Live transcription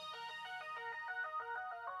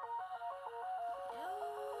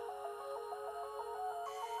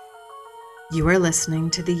You are listening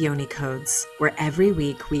to the Yoni Codes, where every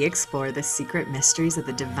week we explore the secret mysteries of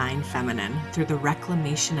the divine feminine through the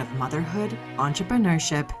reclamation of motherhood,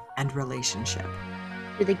 entrepreneurship, and relationship.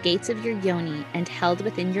 Through the gates of your yoni and held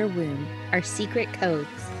within your womb are secret codes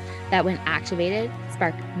that, when activated,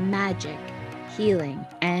 spark magic, healing,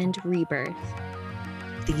 and rebirth.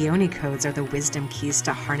 The Yoni Codes are the wisdom keys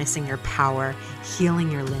to harnessing your power,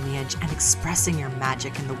 healing your lineage, and expressing your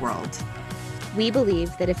magic in the world. We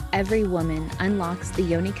believe that if every woman unlocks the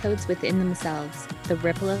yoni codes within themselves, the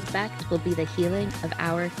ripple effect will be the healing of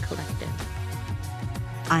our collective.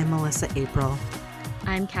 I'm Melissa April.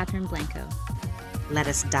 I'm Catherine Blanco. Let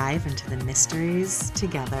us dive into the mysteries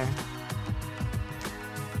together.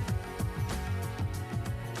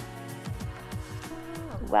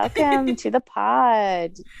 Welcome to the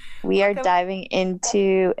pod. We are diving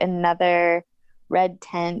into another red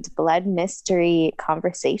tent blood mystery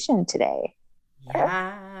conversation today.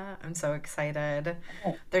 Yeah, I'm so excited.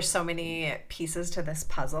 There's so many pieces to this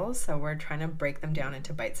puzzle, so we're trying to break them down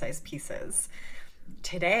into bite-sized pieces.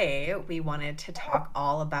 Today, we wanted to talk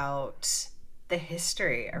all about the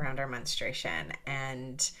history around our menstruation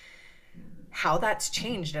and how that's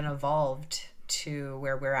changed and evolved to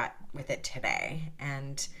where we're at with it today.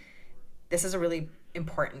 And this is a really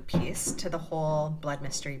important piece to the whole blood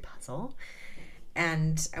mystery puzzle.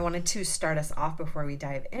 And I wanted to start us off before we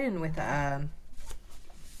dive in with a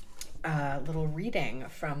little reading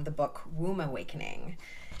from the book Womb Awakening.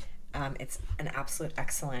 It's an absolute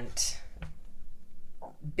excellent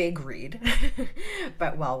big read,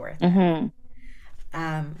 but well worth it.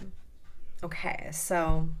 Okay,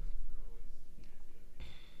 so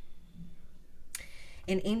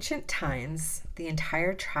in ancient times, the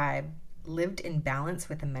entire tribe lived in balance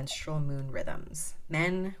with the menstrual moon rhythms,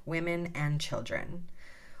 men, women, and children,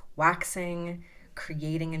 waxing,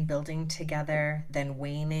 creating and building together, then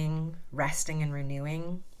waning, resting and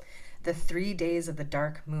renewing. The 3 days of the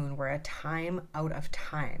dark moon were a time out of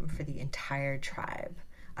time for the entire tribe,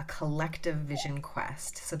 a collective vision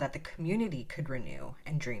quest so that the community could renew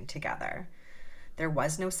and dream together. There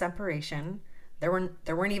was no separation. There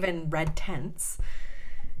weren't even red tents.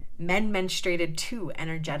 Men menstruated too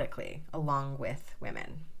energetically along with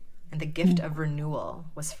women, and the gift of renewal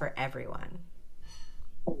was for everyone.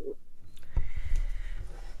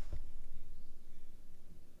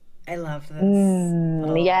 I love this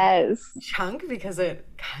little chunk because it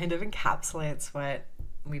kind of encapsulates what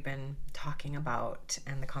we've been talking about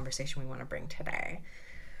and the conversation we want to bring today.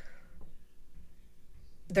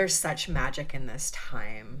 There's such magic in this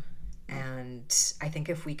time, and I think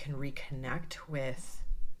if we can reconnect with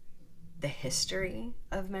the history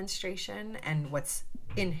of menstruation and what's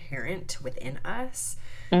inherent within us,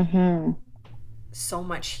 so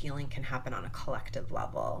much healing can happen on a collective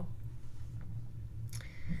level.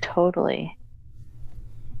 Totally.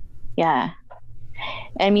 Yeah.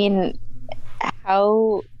 I mean,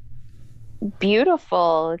 how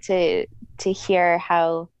beautiful to hear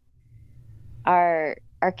how our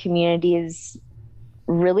communities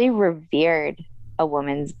really revered a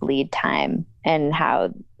woman's bleed time and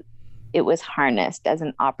how it was harnessed as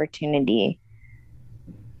an opportunity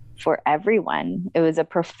for everyone. It was a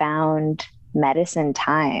profound medicine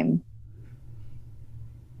time,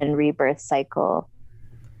 and rebirth cycle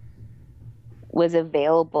was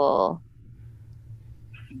available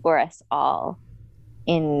for us all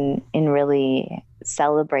in really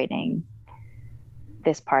celebrating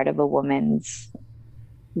this part of a woman's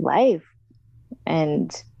life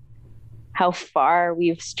and how far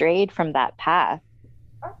we've strayed from that path.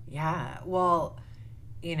 Yeah, well,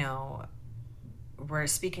 you know, we're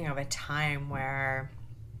speaking of a time where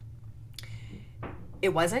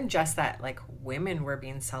it wasn't just that like women were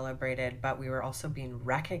being celebrated, but we were also being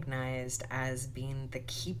recognized as being the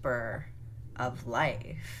keeper of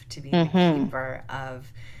life, to be the keeper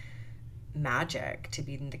of magic, to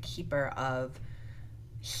be the keeper of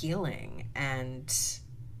healing. And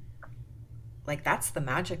like that's the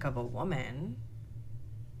magic of a woman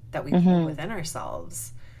that we hold within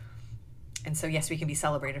ourselves. And so yes, we can be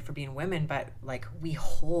celebrated for being women, but like we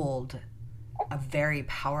hold a very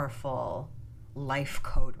powerful life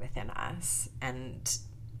code within us, and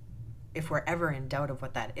if we're ever in doubt of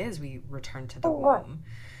what that is, we return to the womb.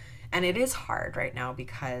 And it is hard right now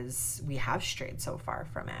because we have strayed so far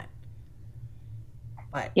from it.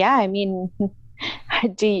 But yeah, I mean,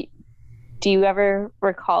 do you ever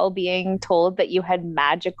recall being told that you had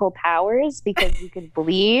magical powers because you could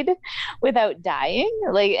bleed without dying?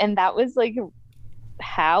 Like, and that was like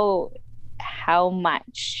how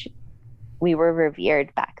much we were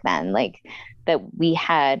revered back then. Like, that we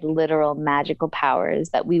had literal magical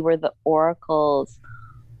powers, that we were the oracles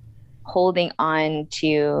holding on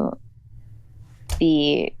to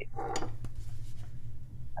the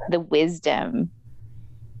wisdom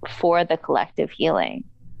for the collective healing.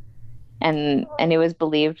 And it was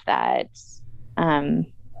believed that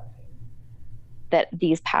that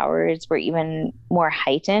these powers were even more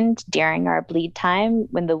heightened during our bleed time,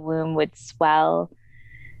 when the womb would swell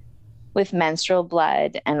with menstrual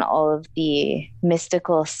blood and all of the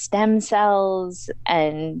mystical stem cells,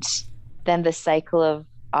 and then the cycle of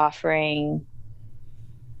offering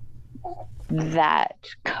that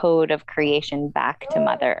code of creation back to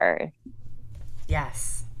Mother Earth.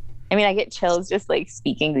 Yes. I mean, I get chills just like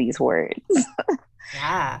speaking these words.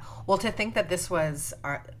 Yeah. Well, to think that this was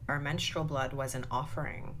our menstrual blood was an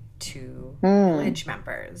offering to village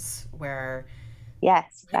members, where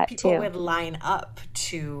yes, that people too would line up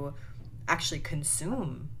to actually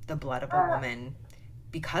consume the blood of a woman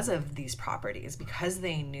because of these properties, because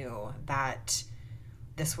they knew that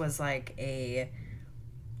this was like a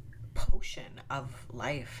potion of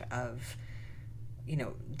life, of, you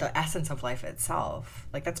know, the essence of life itself.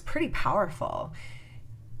 Like, that's pretty powerful.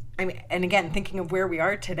 I mean, and again, thinking of where we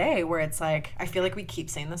are today, where it's like, I feel like we keep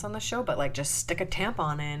saying this on the show, but like, just stick a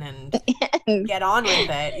tampon in and get on with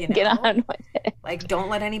it, you know? Get on with it. Like, don't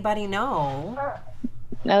let anybody know.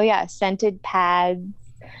 Oh yeah, scented pads,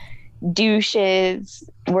 douches,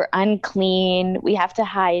 we're unclean, we have to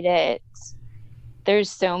hide it.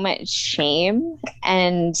 There's so much shame.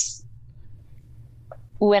 And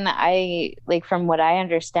when I, like, from what I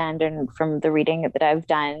understand and from the reading that I've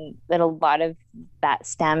done, that a lot of that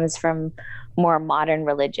stems from more modern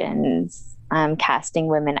religions casting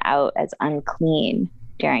women out as unclean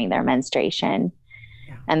during their menstruation,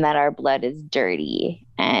 and that our blood is dirty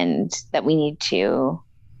and that we need to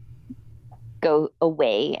go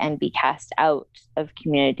away and be cast out of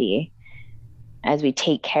community as we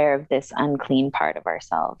take care of this unclean part of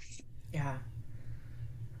ourselves. Yeah.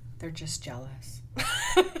 They're just jealous.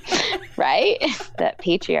 Right? That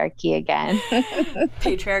patriarchy again.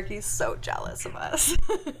 Patriarchy is so jealous of us.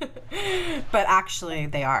 But actually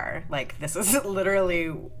they are. Like, this is literally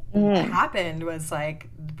what happened, was like,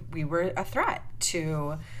 we were a threat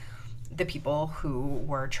to the people who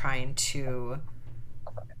were trying to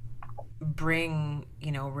bring,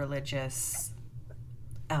 you know,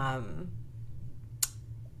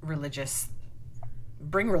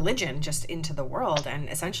 bring religion just into the world and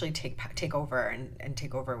essentially take over and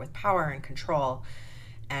take over with power and control.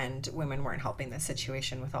 And women weren't helping the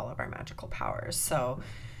situation with all of our magical powers. So,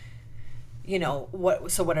 you know,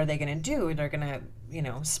 what are they going to do? They're going to, you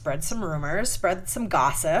know, spread some rumors, spread some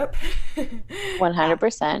gossip.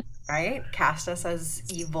 100%. Right? Cast us as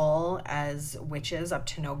evil, as witches up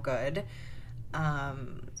to no good,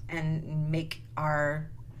 and make our,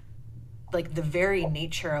 like, the very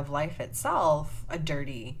nature of life itself a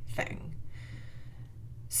dirty thing.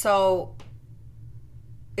 So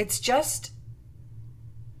it's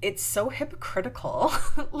so hypocritical.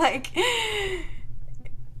 Like,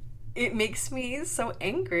 it makes me so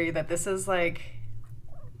angry that this is like,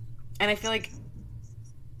 and I feel like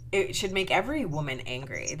it should make every woman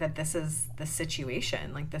angry that this is the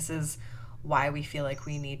situation. Like, this is why we feel like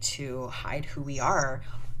we need to hide who we are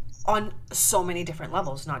on so many different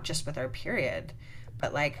levels, not just with our period.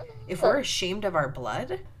 But like, if we're ashamed of our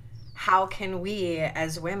blood, how can we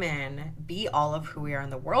as women be all of who we are in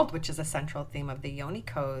the world, which is a central theme of the Yoni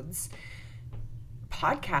Codes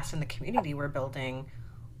podcast and the community we're building,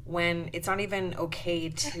 when it's not even okay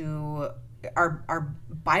to our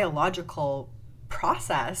biological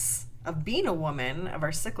process of being a woman, of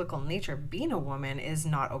our cyclical nature, being a woman is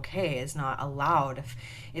not okay, is not allowed.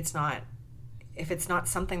 If it's not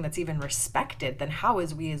something that's even respected, then how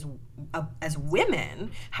is we as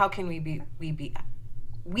women, how can we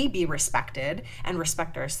be respected and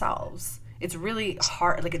respect ourselves? It's really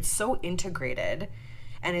hard. Like, it's so integrated,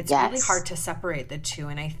 and it's really hard to separate the two.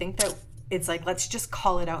 And I think that it's like, let's just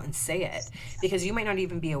call it out and say it, because you might not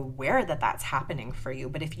even be aware that that's happening for you.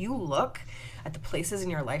 But if you look at the places in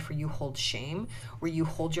your life where you hold shame, where you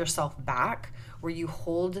hold yourself back, where you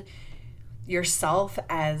hold yourself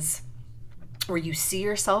as, where you see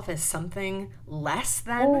yourself as something less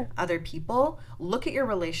than other people, look at your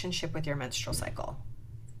relationship with your menstrual cycle.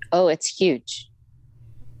 Oh, it's huge.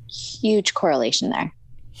 Huge correlation there.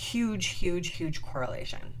 Huge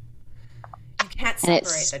correlation. You can't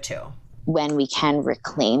separate the two. When we can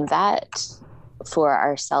reclaim that for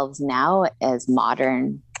ourselves now as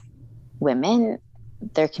modern women,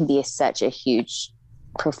 there can be such a huge,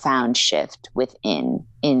 profound shift within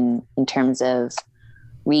in terms of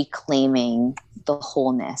reclaiming the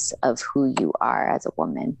wholeness of who you are as a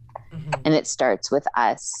woman. Mm-hmm. And it starts with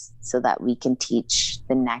us so that we can teach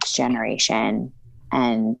the next generation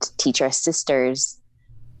and teach our sisters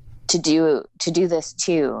to do this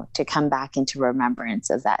too, to come back into remembrance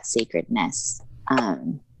of that sacredness.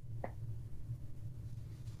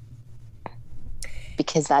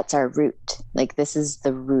 Because that's our root. Like, this is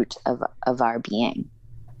the root of our being.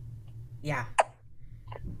 Yeah.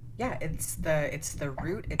 Yeah, it's the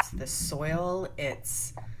root, it's the soil,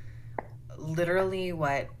 it's literally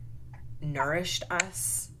what nourished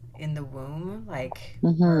us in the womb. Like,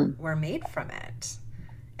 we're made from it.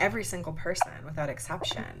 Every single person, without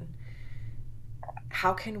exception.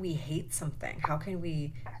 How can we hate something? How can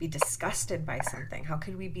we be disgusted by something? How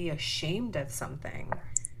could we be ashamed of something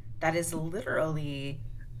that is literally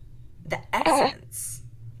the essence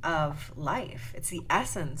of life? It's the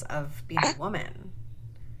essence of being a woman.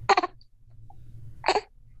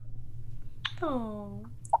 Oh.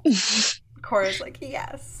 Cora's like,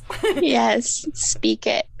 yes. Yes, speak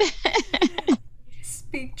it.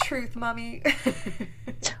 Speak truth, mommy.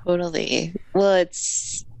 Totally. Well,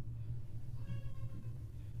 it's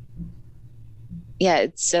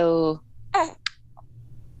so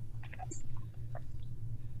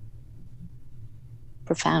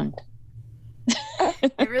profound.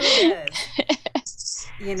 It really is.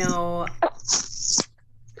 You know,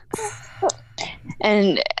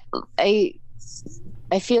 and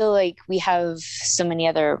I feel like we have so many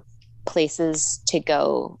other places to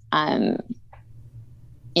go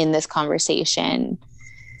in this conversation.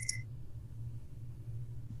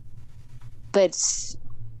 But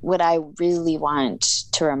what I really want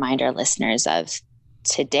to remind our listeners of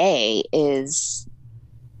today is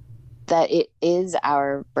that it is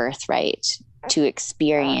our birthright to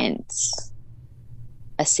experience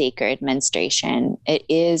a sacred menstruation. It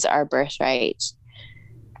is our birthright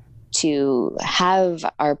to have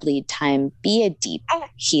our bleed time be a deep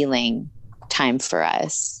healing time for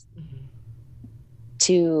us,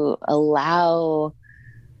 to allow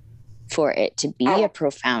for it to be a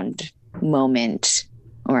profound moment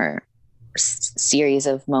or series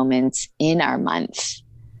of moments in our month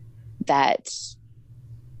that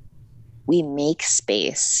we make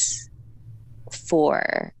space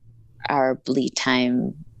for our bleed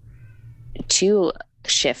time to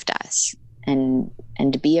shift us and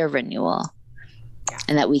to be a renewal. Yeah.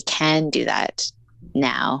 And that we can do that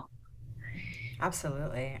now.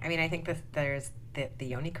 Absolutely. I mean, I think that there's the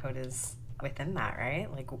Yoni code is within that,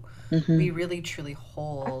 right? Like, we really truly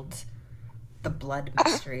hold the blood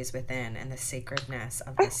mysteries within and the sacredness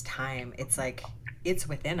of this time. It's like, it's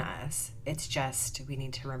within us. It's just, we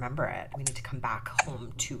need to remember it. We need to come back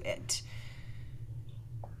home to it.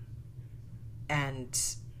 And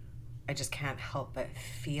I just can't help but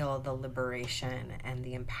feel the liberation and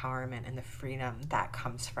the empowerment and the freedom that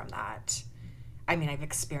comes from that. I mean, I've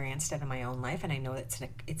experienced it in my own life, and I know it's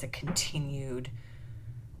a continued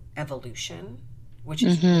evolution, which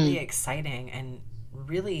is really exciting, and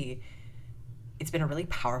really, it's been a really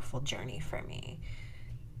powerful journey for me.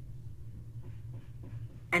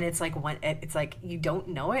 And it's like you don't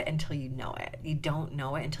know it until you know it. You don't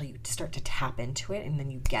know it until you start to tap into it, and then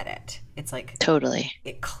you get it. It's like totally,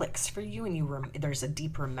 it clicks for you, and there's a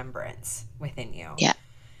deep remembrance within you. Yeah.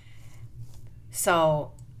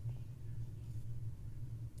 So,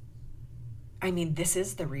 I mean, this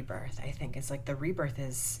is the rebirth. I think it's like the rebirth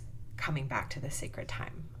is coming back to the sacred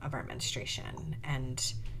time of our menstruation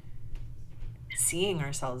and seeing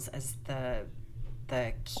ourselves as the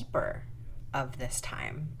keeper of this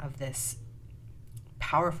time, of this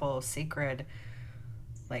powerful, sacred,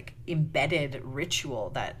 like embedded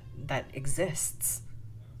ritual that exists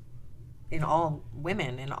in all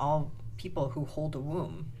women and all people who hold a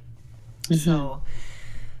womb. So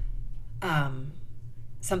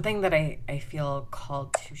something that I feel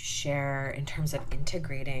called to share in terms of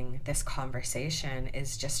integrating this conversation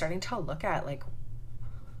is just starting to look at, like,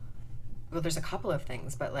 well, there's a couple of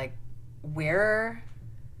things, but like,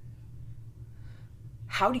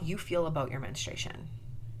 how do you feel about your menstruation?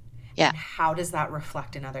 Yeah. And how does that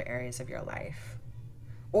reflect in other areas of your life?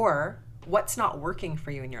 Or what's not working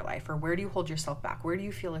for you in your life? Or where do you hold yourself back? Where do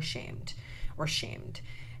you feel ashamed or shamed?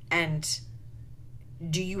 And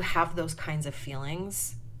do you have those kinds of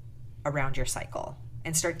feelings around your cycle?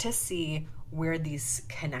 And start to see where these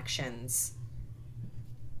connections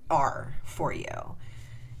are for you.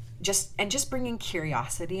 Just bringing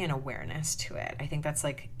curiosity and awareness to it. I think that's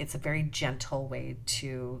like, it's a very gentle way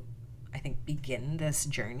to, I think, begin this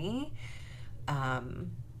journey.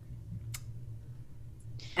 And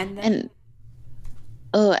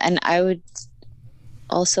I would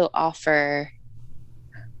also offer,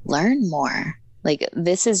 learn more. Like,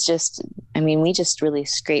 this is just, I mean, we just really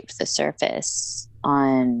scraped the surface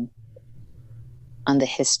on the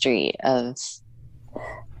history of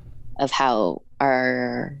how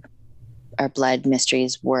our blood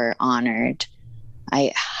mysteries were honored.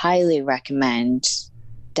 I highly recommend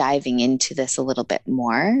diving into this a little bit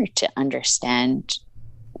more to understand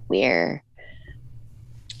where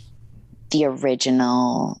the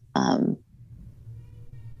original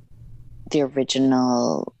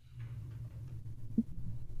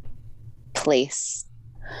place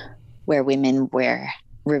where women were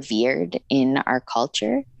revered in our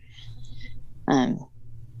culture.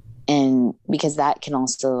 And because that can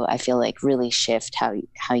also, I feel like, really shift how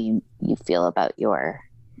you feel about your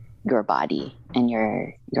body and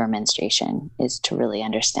your menstruation, is to really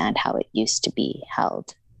understand how it used to be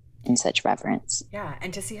held in such reverence. Yeah,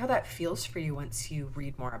 and to see how that feels for you once you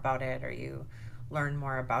read more about it or you learn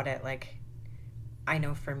more about it. Like, I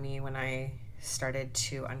know for me, when I started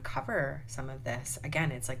to uncover some of this,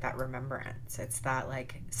 again, it's like that remembrance. It's that,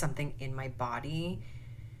 like, something in my body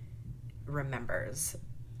remembers.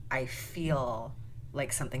 I feel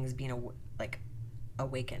like something's being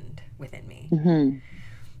awakened within me. Mm-hmm.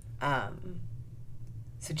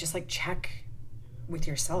 So just like check with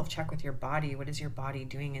yourself, check with your body. What is your body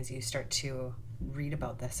doing as you start to read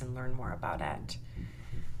about this and learn more about it?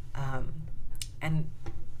 And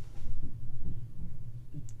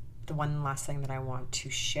the one last thing that I want to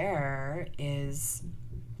share is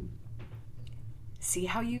see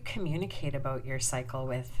how you communicate about your cycle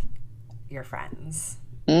with your friends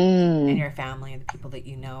and your family, the people that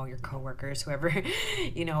you know, your coworkers, whoever,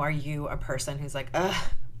 you know. Are you a person who's like, I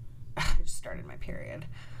just started my period.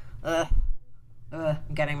 I'm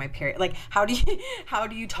getting my period. Like, how do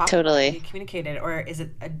you talk? Totally. How do you communicate it? Or is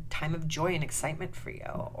it a time of joy and excitement for you?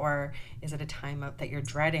 Or is it a time that you're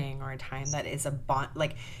dreading, or a time that is a bond?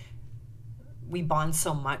 Like, we bond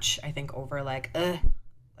so much, I think, over like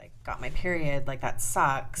got my period, like that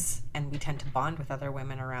sucks, and we tend to bond with other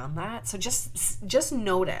women around that. So just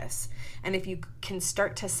notice, and if you can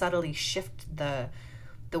start to subtly shift the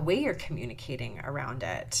way you're communicating around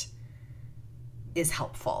it, is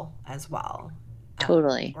helpful as well.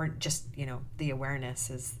 Totally. Or just, you know, the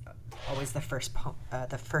awareness is always the first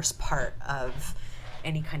part of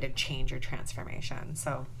any kind of change or transformation.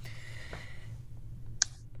 So,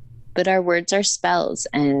 but our words are spells,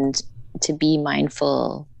 and to be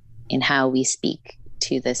mindful in how we speak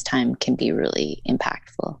to this time can be really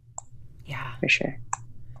impactful. Yeah, for sure.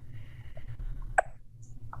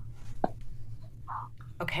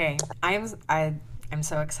 Okay, I'm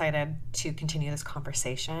so excited to continue this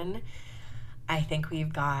conversation. I think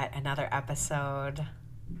we've got another episode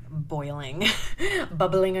boiling,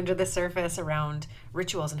 bubbling under the surface around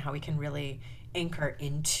rituals and how we can really anchor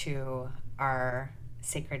into our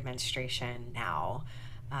sacred menstruation now.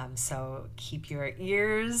 So keep your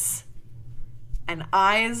ears and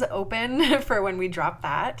eyes open for when we drop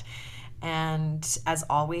that. And as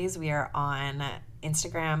always, we are on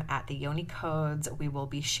Instagram at the Yoni Codes. We will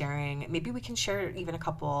be sharing, maybe we can share even a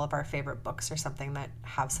couple of our favorite books or something that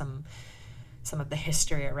have some of the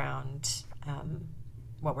history around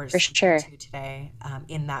what we're speaking to today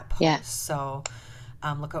in that post. Yeah. So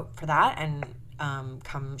look out for that, and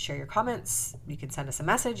come share your comments. You can send us a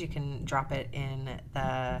message. You can drop it in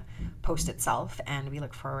the post itself, and we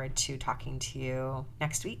look forward to talking to you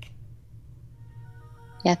next week.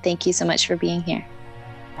 Yeah, thank you so much for being here.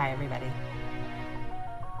 Bye, everybody.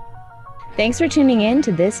 Thanks for tuning in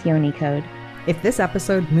to this Yoni Code. If this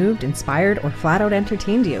episode moved, inspired, or flat out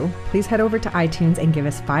entertained you, please head over to iTunes and give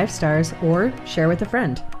us 5 stars or share with a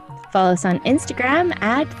friend. Follow us on Instagram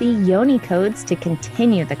at the Yoni Codes to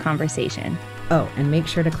continue the conversation. Oh, and make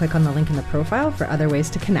sure to click on the link in the profile for other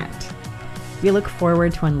ways to connect. We look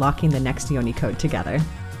forward to unlocking the next Yoni Code together.